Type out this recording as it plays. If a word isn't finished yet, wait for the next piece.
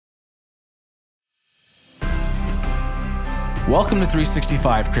Welcome to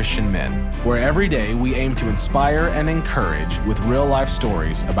 365 Christian Men, where every day we aim to inspire and encourage with real-life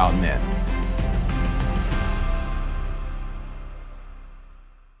stories about men.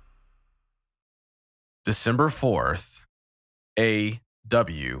 December 4th,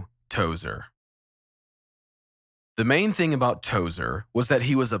 A.W. Tozer. The main thing about Tozer was that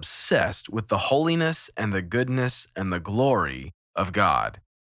he was obsessed with the holiness and the goodness and the glory of God,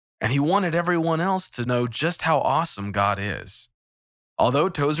 and he wanted everyone else to know just how awesome God is. Although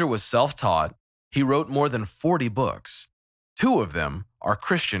Tozer was self-taught, he wrote more than 40 books. 2 of them are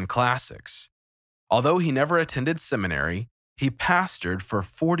Christian classics. Although he never attended seminary, he pastored for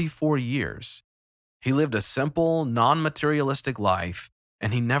 44 years. He lived a simple, non-materialistic life,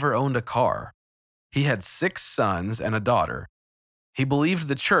 and he never owned a car. He had 6 sons and a daughter. He believed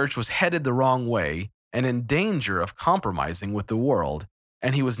the church was headed the wrong way and in danger of compromising with the world,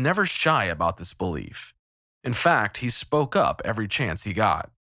 and he was never shy about this belief. In fact, he spoke up every chance he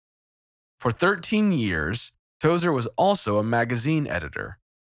got. For 13 years, Tozer was also a magazine editor.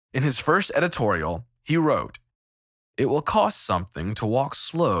 In his first editorial, he wrote, "It will cost something to walk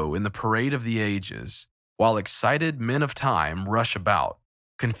slow in the parade of the ages, while excited men of time rush about,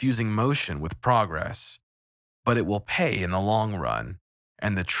 confusing motion with progress. But it will pay in the long run,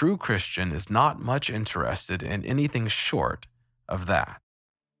 and the true Christian is not much interested in anything short of that."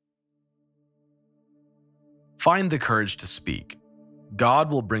 Find the courage to speak.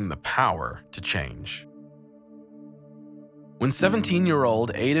 God will bring the power to change. When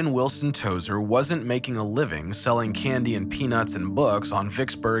 17-year-old Aiden Wilson Tozer wasn't making a living selling candy and peanuts and books on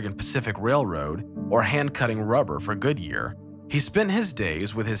Vicksburg and Pacific Railroad or hand-cutting rubber for Goodyear, he spent his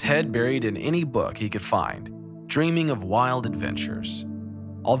days with his head buried in any book he could find, dreaming of wild adventures.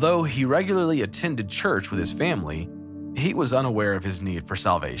 Although he regularly attended church with his family, he was unaware of his need for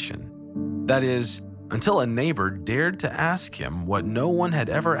salvation. That is, until a neighbor dared to ask him what no one had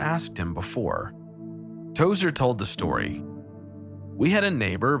ever asked him before. Tozer told the story. "We had a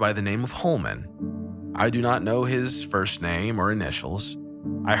neighbor by the name of Holman. I do not know his first name or initials.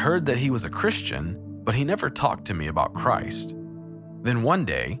 I heard that he was a Christian, but he never talked to me about Christ. Then one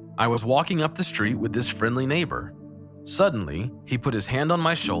day, I was walking up the street with this friendly neighbor. Suddenly, he put his hand on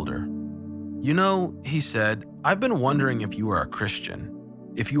my shoulder. 'You know,' he said, 'I've been wondering if you are a Christian,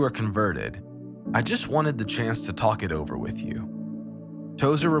 if you are converted. I just wanted the chance to talk it over with you.'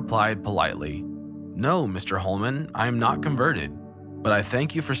 Tozer replied politely, 'No, Mr. Holman, I am not converted, but I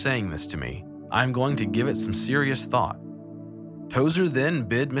thank you for saying this to me. I am going to give it some serious thought.' Tozer then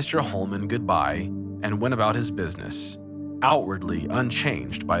bid Mr. Holman goodbye and went about his business, outwardly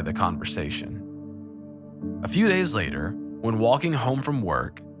unchanged by the conversation. A few days later, when walking home from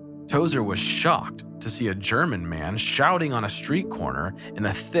work, Tozer was shocked to see a German man shouting on a street corner in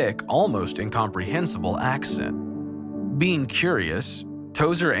a thick, almost incomprehensible accent. Being curious,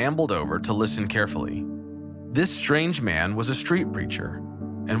 Tozer ambled over to listen carefully. This strange man was a street preacher,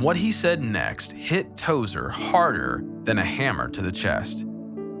 and what he said next hit Tozer harder than a hammer to the chest.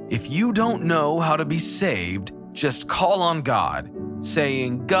 "If you don't know how to be saved, just call on God,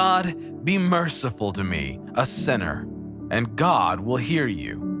 saying, 'God, be merciful to me, a sinner,' and God will hear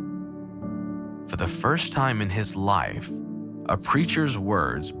you." For the first time in his life, a preacher's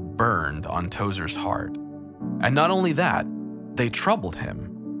words burned on Tozer's heart. And not only that, they troubled him.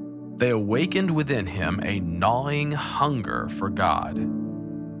 They awakened within him a gnawing hunger for God.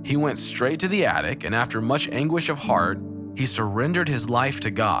 He went straight to the attic, and after much anguish of heart, he surrendered his life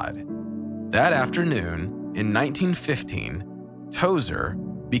to God. That afternoon, in 1915, Tozer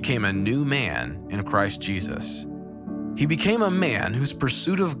became a new man in Christ Jesus. He became a man whose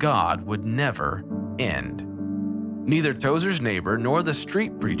pursuit of God would never end. Neither Tozer's neighbor nor the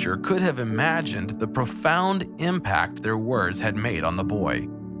street preacher could have imagined the profound impact their words had made on the boy,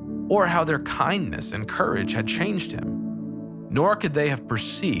 or how their kindness and courage had changed him. Nor could they have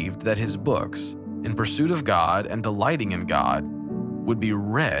perceived that his books, In Pursuit of God and Delighting in God, would be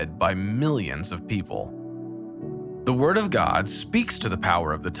read by millions of people. The Word of God speaks to the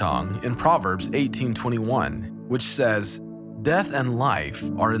power of the tongue in Proverbs 18:21, which says, "Death and life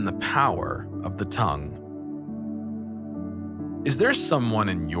are in the power of the tongue." Is there someone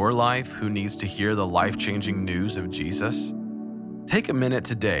in your life who needs to hear the life-changing news of Jesus? Take a minute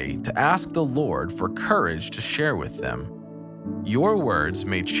today to ask the Lord for courage to share with them. Your words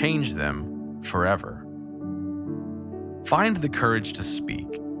may change them forever. Find the courage to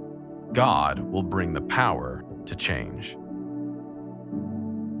speak. God will bring the power to change.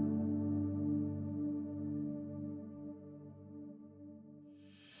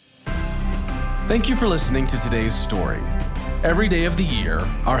 Thank you for listening to today's story. Every day of the year,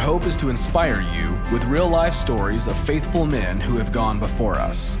 our hope is to inspire you with real-life stories of faithful men who have gone before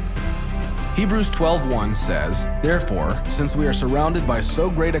us. Hebrews 12:1 says, "Therefore, since we are surrounded by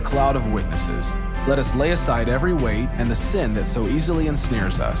so great a cloud of witnesses, let us lay aside every weight and the sin that so easily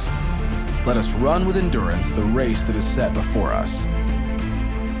ensnares us. Let us run with endurance the race that is set before us."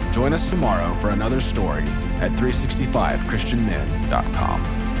 Join us tomorrow for another story at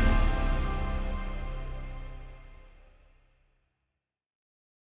 365christianmen.com.